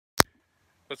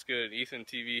What's good? Ethan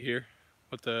TV here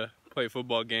with the Play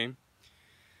Football game.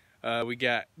 We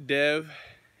got Dev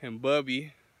and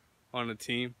Bubby on the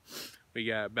team. We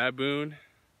got Baboon.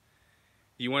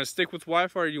 You want to stick with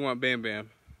Wi-Fi or you want Bam Bam?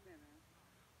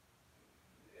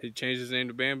 He changed his name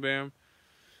to Bam Bam.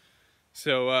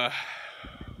 So,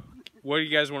 what do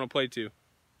you guys want to play to?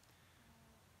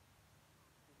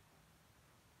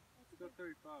 Let's go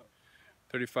 35.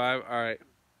 35? Alright.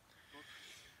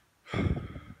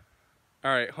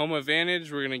 Alright, home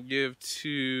advantage we're going to give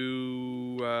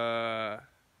to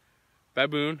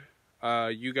Baboon.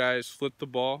 You guys flip the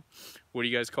ball. What do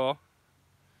you guys call?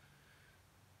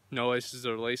 No laces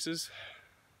or laces?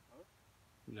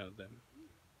 No, them.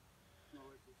 No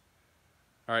laces.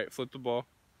 Alright, flip the ball.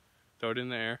 Throw it in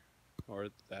the air. Or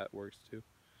that works too.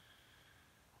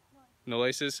 No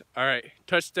laces? Alright,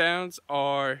 touchdowns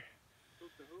are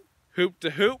hoop to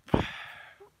hoop.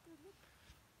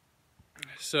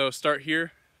 So start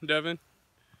here, Devin.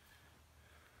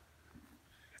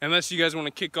 Unless you guys want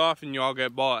to kick off and you all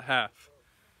get ball at half.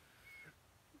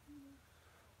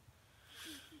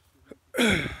 Wait,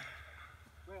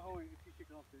 hold on. If you kick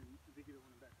it off, then they get it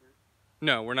one back, right?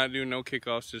 No, we're not doing no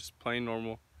kickoffs, just plain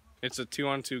normal. It's a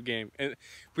 2-on-2 game. And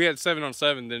if we had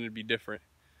 7-on-7, then it'd be different.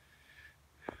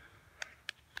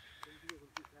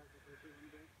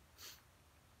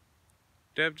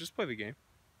 Dev, just play the game.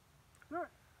 Sure.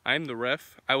 I'm the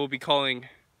ref. I will be calling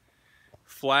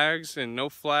flags and no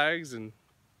flags and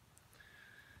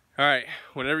alright,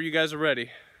 whenever you guys are ready.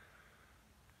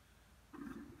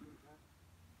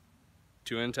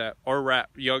 2-end tap or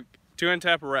wrap. 2-end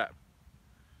tap or wrap?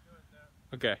 2-end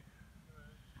tap. Okay.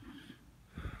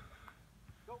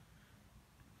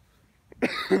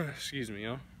 Excuse me,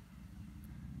 y'all.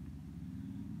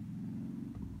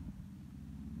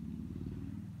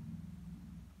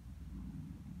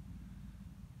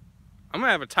 I'm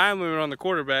gonna have a time limit on the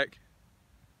quarterback.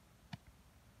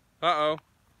 Uh-oh.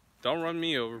 Don't run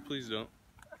me over, please don't.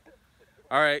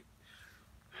 Alright.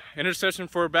 Interception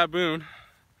for Baboon.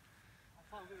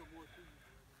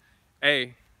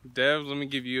 Hey, Dev, let me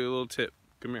give you a little tip.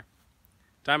 Come here.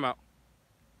 Timeout.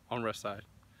 On rest side.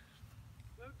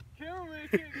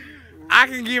 I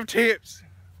can give tips.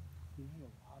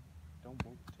 Don't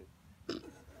both tip.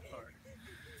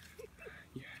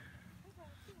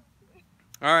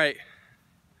 Alright.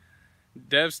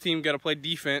 Dev's team got to play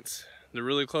defense. They're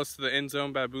really close to the end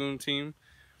zone. Baboon team.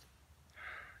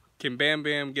 Can Bam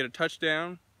Bam get a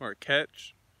touchdown or a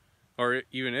catch? Or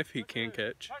even if he can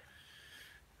catch.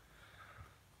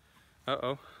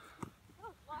 Uh-oh.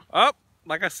 Up,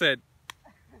 like I said.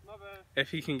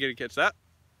 If he can get a catch.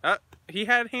 He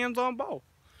had hands on ball.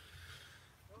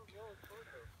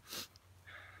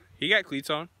 He got cleats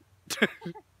on.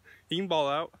 He can ball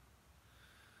out.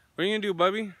 What are you going to do,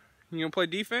 Bubby? You going to play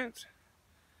defense?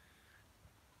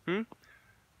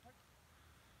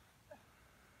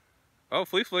 Oh,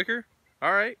 flea flicker.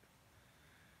 Alright.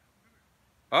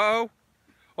 Uh-oh.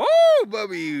 Oh,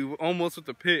 Bubby. Almost with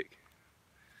the pick.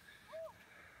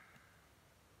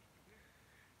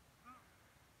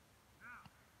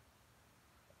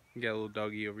 You got a little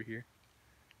doggy over here.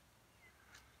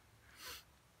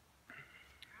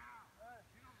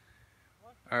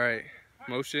 Alright.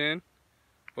 Motion.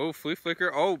 Oh, flea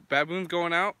flicker. Oh, Baboon's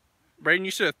going out. Brayden,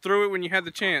 you should have threw it when you had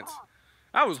the chance.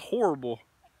 That was horrible.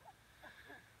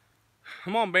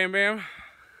 Come on, Bam Bam.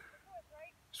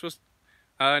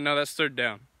 No, that's third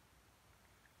down.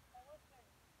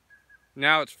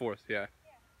 Now it's fourth, yeah.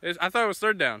 I thought it was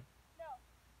third down.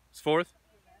 It's fourth?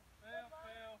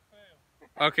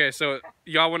 Okay, so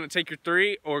y'all want to take your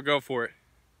 3 or go for it?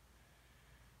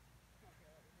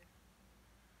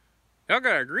 Y'all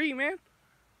gotta agree, man.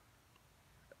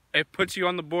 It puts you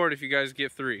on the board if you guys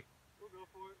get 3. We'll go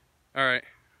for it. Alright.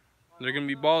 They're gonna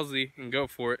be ballsy and go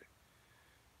for it.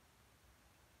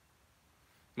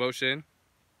 Motion.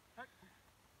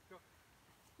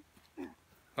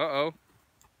 Uh-oh.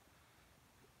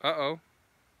 Uh-oh.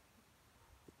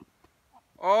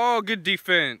 Oh, good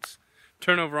defense.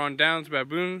 Turnover on downs,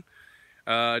 Baboon.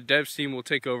 Dev's team will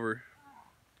take over.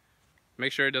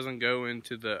 Make sure it doesn't go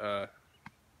into the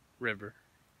river.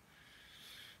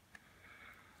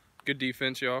 Good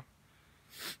defense, y'all.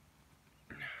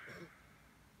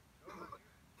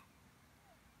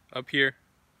 Up here.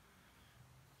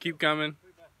 Keep coming.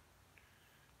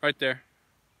 Right there.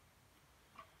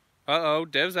 Uh-oh,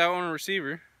 Dev's out on a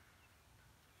receiver.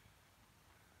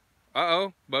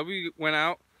 Uh-oh, Bubby went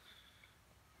out.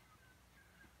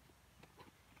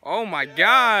 Oh my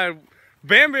God.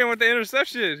 Bam Bam with the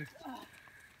interception.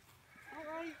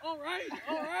 All right.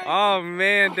 Oh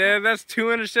man, Dev, that's 2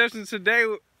 interceptions today.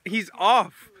 He's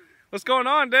off. What's going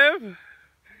on, Dev?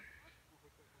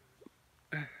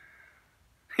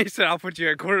 He said, I'll put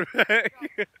you at quarterback.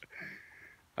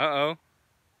 Uh-oh.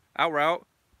 Out route.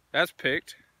 That's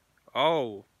picked.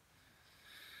 Oh.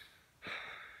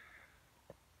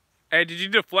 Hey, did you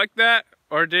deflect that?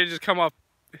 Or did it just come off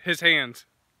his hands?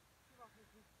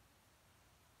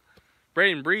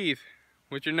 Brayden, breathe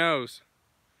with your nose.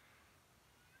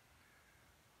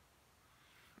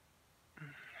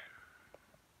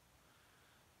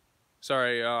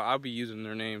 Sorry, I'll be using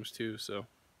their names too, so.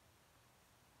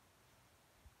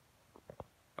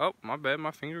 Oh, my bad.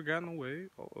 My finger got in the way.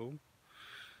 Uh-oh.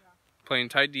 Playing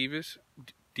tight defense.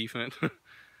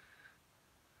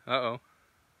 Uh-oh.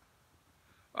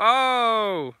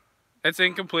 Oh! It's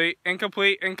incomplete.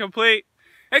 Incomplete. Incomplete.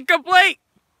 Incomplete!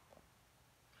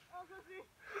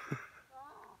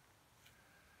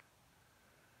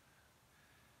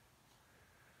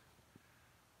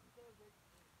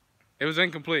 It was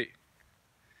incomplete.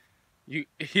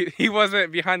 He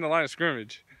wasn't behind the line of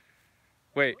scrimmage.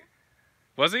 Wait.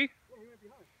 Was he? Yeah, he went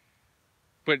behind.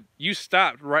 But you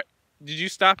stopped, right? Did you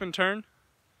stop and turn?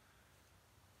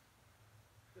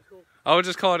 Let's go. I would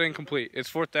just call it incomplete. It's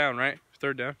 4th down, right?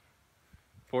 3rd down?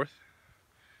 4th?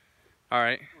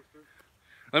 Alright.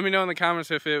 Let me know in the comments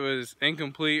if it was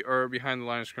incomplete or behind the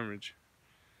line of scrimmage.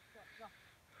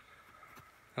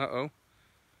 Uh-oh.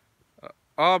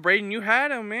 Oh, Brayden, you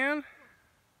had him, man.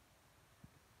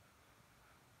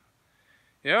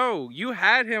 Yo, you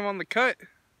had him on the cut.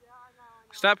 Yeah, I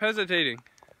know. Stop hesitating.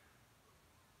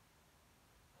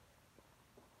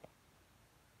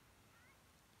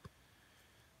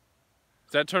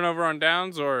 Is that turnover on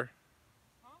downs or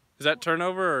is that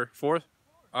turnover or 4th?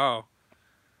 Oh.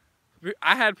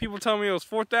 I had people tell me it was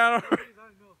 4th down already. I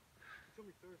know. He told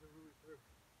me Thursday, we were third.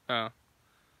 Oh.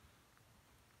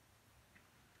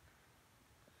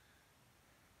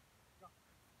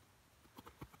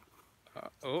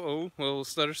 Uh-oh, little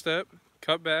stutter step,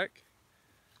 cut back.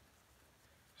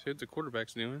 See what the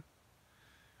quarterback's doing.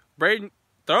 Brayden,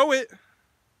 throw it.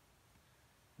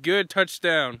 Good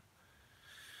touchdown.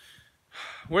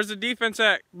 Where's the defense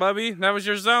at, Bubby? That was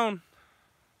your zone.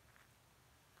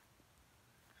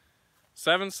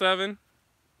 7-7,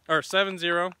 or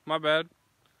 7-0, my bad.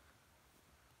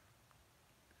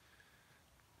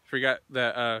 Forgot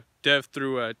that Dev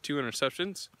threw 2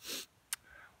 interceptions.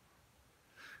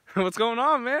 What's going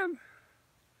on, man?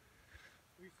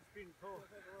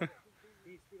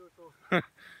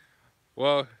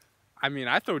 Well, I mean,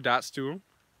 I throw dots to him.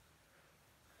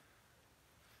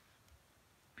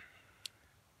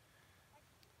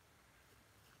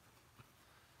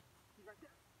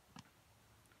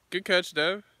 Good catch,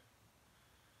 Dev.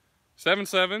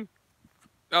 7-7.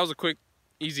 That was a quick,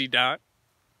 easy dot.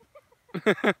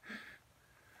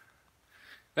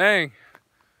 Dang.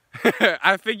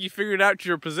 I think you figured out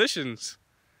your positions.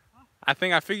 I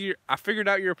figured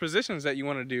out your positions that you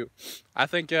want to do. I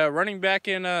think running back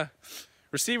and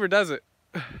receiver does it.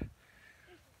 All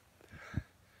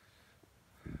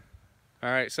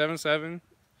right, 7-7.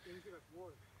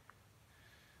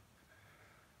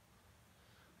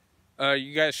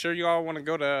 You guys sure you all want to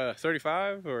go to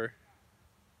 35 or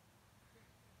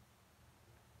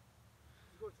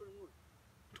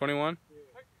 21?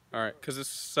 All right, because it's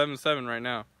 7-7 right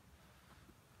now.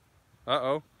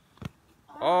 Uh-oh.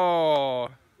 Oh.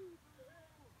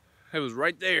 It was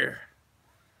right there.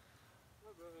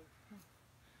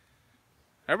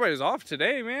 Everybody's off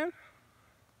today, man.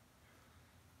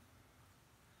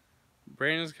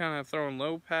 Brandon's kind of throwing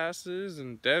low passes,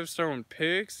 and Dev's throwing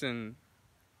picks, and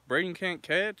Brayden can't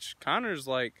catch. Connor's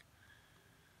like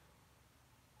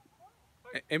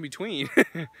in between.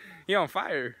 He on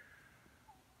fire.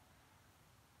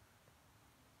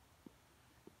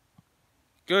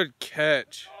 Good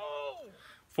catch.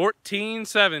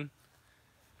 14-7.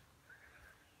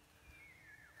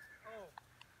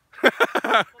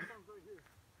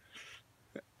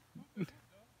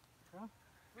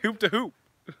 Hoop to hoop.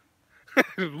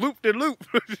 Loop to loop.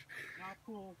 Not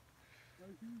cool.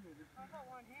 I got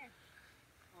one hand.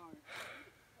 Alright.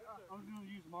 I was going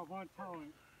to use my one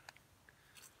talent.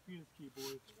 Speed is key,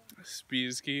 boys. Speed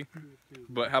is key.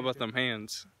 But how about them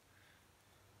hands?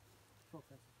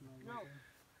 No.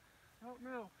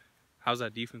 No. How's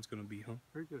that defense going to be, huh?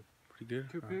 Pretty good. Pretty good?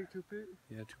 Two picks.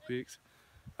 Yeah, 2 picks.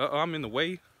 Uh-oh, I'm in the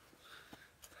way.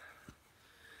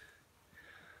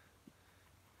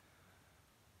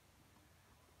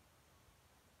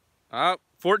 Up,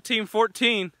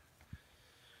 14-14.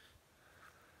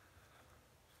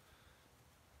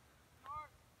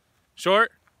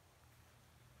 Short?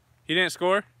 He didn't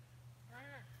score?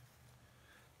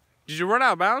 Did you run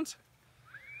out of bounds?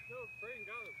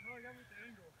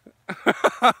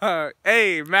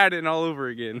 Hey, Madden all over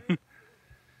again.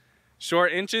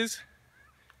 Short inches?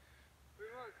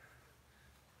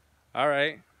 All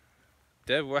right.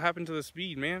 Dev, what happened to the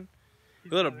speed, man? You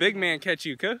let a big man catch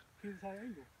you, cuh?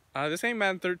 This ain't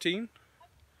Madden 13.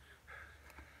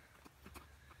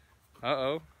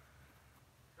 Uh-oh.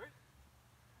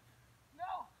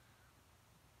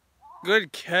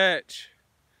 Good catch.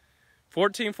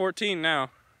 14-14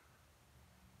 now.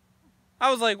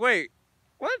 I was like, wait,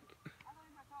 what?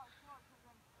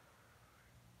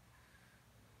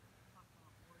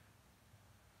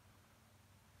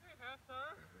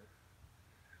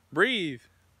 Breathe.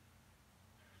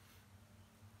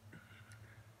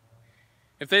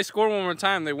 If they score one more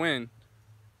time, they win.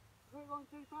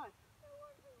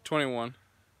 21.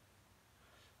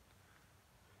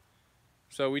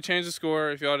 So we changed the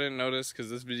score if y'all didn't notice, because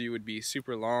this video would be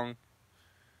super long.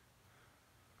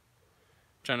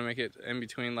 Trying to make it in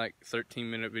between like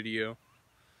 13-minute video.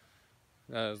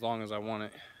 As long as I want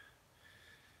it.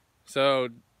 So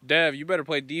Dev, you better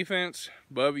play defense.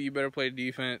 Bubby, you better play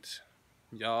defense.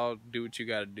 Y'all do what you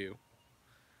gotta do.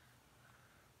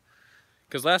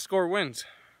 Because last score wins.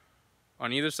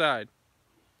 On either side.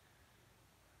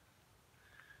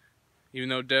 Even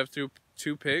though Dev threw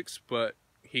 2 picks, but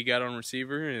he got on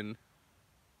receiver and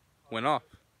went off.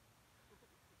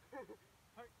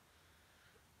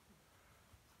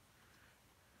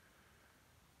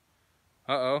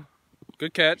 Uh-oh.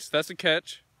 Good catch. That's a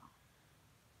catch.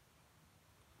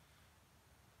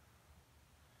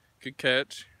 Good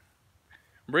catch.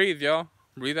 Breathe, y'all.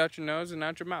 Breathe out your nose and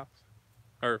out your mouth.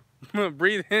 Or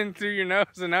breathe in through your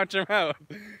nose and out your mouth.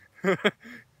 What?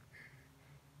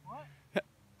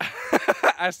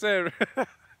 I said,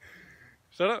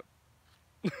 shut up.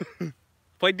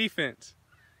 Play defense.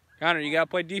 Connor, you gotta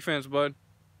play defense, bud.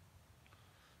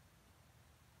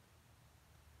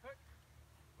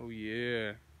 Oh,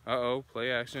 yeah. Uh-oh,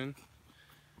 play action.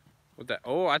 With that.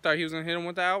 Oh, I thought he was gonna hit him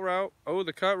with the out route. Oh,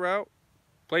 the cut route.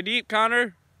 Play deep,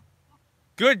 Connor.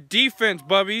 Good defense,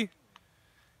 Bubby.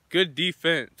 Good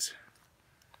defense.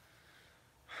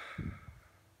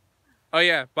 Oh,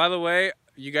 yeah. By the way,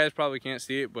 you guys probably can't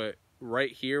see it, but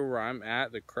right here where I'm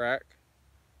at, the crack,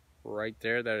 right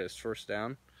there, that is first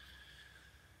down.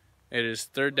 It is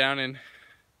third down and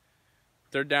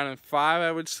 5,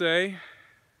 I would say.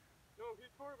 No, he's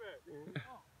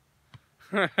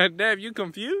quarterback. Dev, you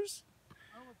confused?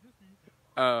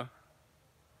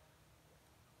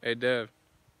 Hey, Dev,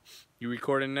 you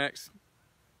recording next?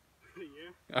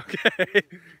 Yeah. Okay.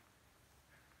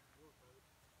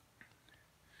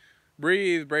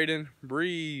 Breathe, Braden.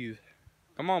 Breathe.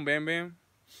 Come on, Bam Bam.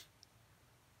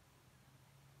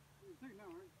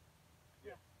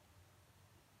 Yeah.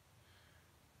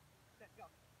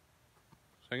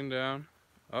 Second down.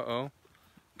 Uh-oh.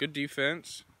 Good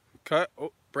defense. Cut.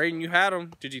 Oh, Braden, you had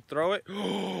him. Did you throw it?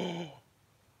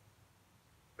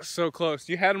 So close.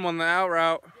 You had him on the out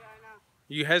route. Yeah, I know.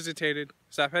 You hesitated.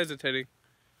 Stop hesitating.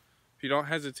 If you don't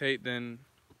hesitate, then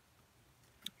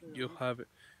you'll have it.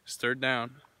 It's third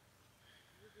down.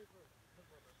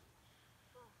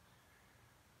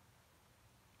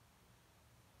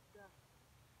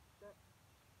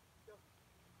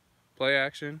 Play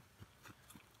action.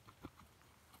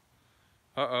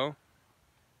 Uh-oh.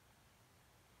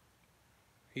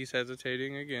 He's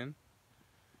hesitating again.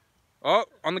 Oh,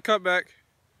 on the cutback.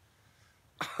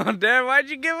 Oh, Dad, why'd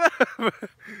you give up?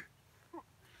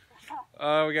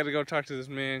 Oh, we gotta go talk to this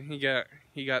man. He got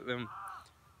them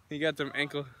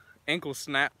ankle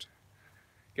snapped.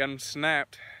 Got him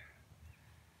snapped.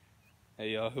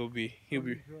 Hey y'all, he'll be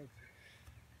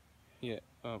yeah.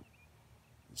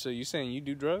 So you saying you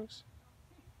do drugs?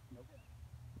 Nope.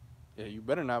 Yeah, you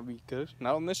better not be, cuz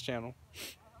not on this channel.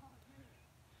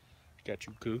 Got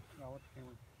you, coo.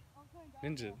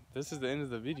 Ninja, this is the end of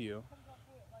the video.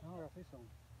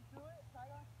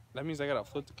 That means I gotta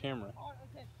flip the camera.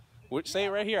 Which, say it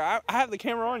right here. I have the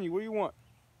camera on you. What do you want?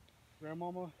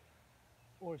 Grandmama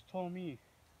always told me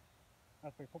I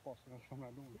play football, so that's what I'm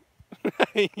not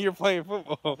doing. You're playing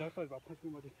football. That's why about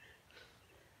pushing my dick.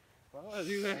 Well,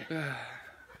 do that.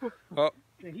 Well,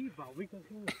 yeah, he's about weak as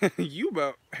hell. you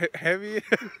about heavy.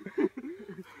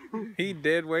 He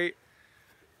dead weight.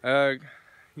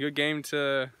 Good game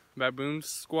to Baboon's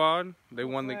squad. They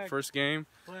won the first game.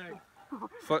 Flag.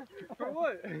 For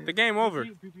what? The game over.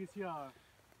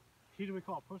 He didn't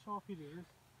call a push off. He did this.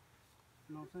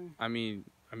 You know what I'm saying?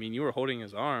 I mean, you were holding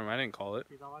his arm. I didn't call it.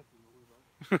 I like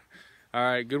him. All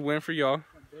right, good win for y'all.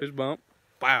 Fist bump.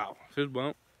 Wow. Fist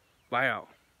bump. Wow.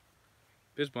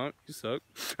 Fist bump. You suck.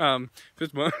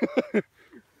 Fist bump.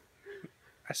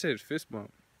 I said fist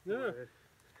bump. Yeah.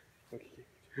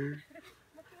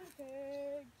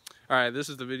 All right, this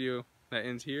is the video that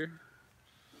ends here.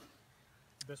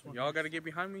 Best one. Y'all gotta get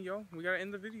behind me, yo. We gotta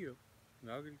end the video.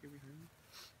 Y'all gotta get behind me.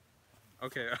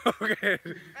 Okay, okay.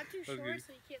 I'm too short, Okay.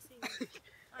 so you can't see me.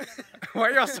 Oh, never mind. Why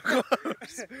are y'all so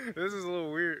close? This is a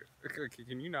little weird. Okay,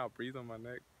 can you not breathe on my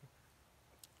neck?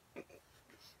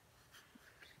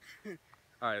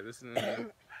 Alright, this is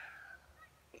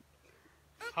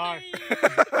Hi.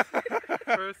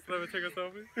 First, let me take a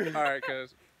selfie. Alright,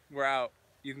 cuz we're out.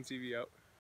 Ethan TV out.